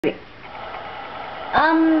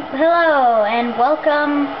Hello and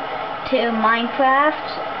welcome to Minecraft.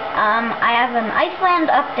 I have an Iceland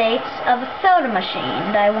update of a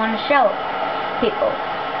SodaMachine that I want to show people.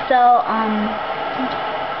 So,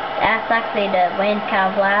 that's actually the rain's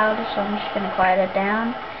kind of loud, so I'm just going to quiet it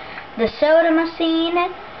down. The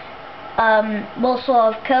SodaMachine, will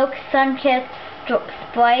serve Coke, Sunkist,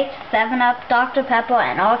 Sprite, 7-Up, Dr. Pepper,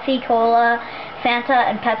 and RC Cola, Fanta,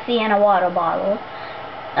 and Pepsi in a water bottle.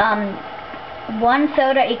 One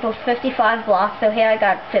soda equals 55 blocks, so here I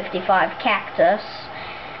got 55 cactus,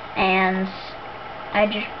 and I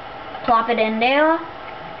just plop it in there,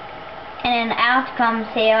 and then out comes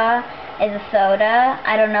here is a soda.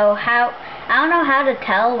 I don't know how to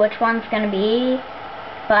tell which one's gonna be,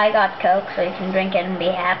 but I got Coke, so you can drink it and be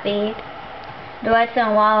happy. The rest of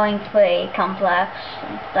the wallowing's pretty complex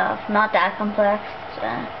and stuff. Not that complex.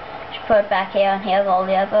 Just put it back here, and here's all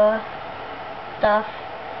the other stuff.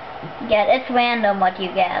 It's random what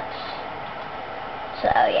you get. So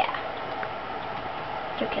yeah.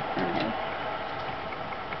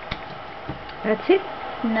 That's it?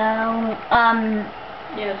 No.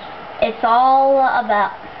 Yes. It's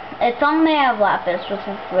only of lapis, which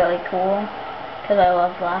is really cool, because I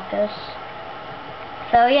love lapis.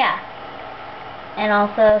 So yeah. And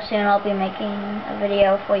also soon I'll be making a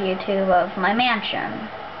video for YouTube of my mansion.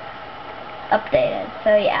 Updated.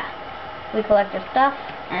 So yeah. We collect the stuff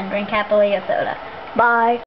and drink happily a soda. Bye.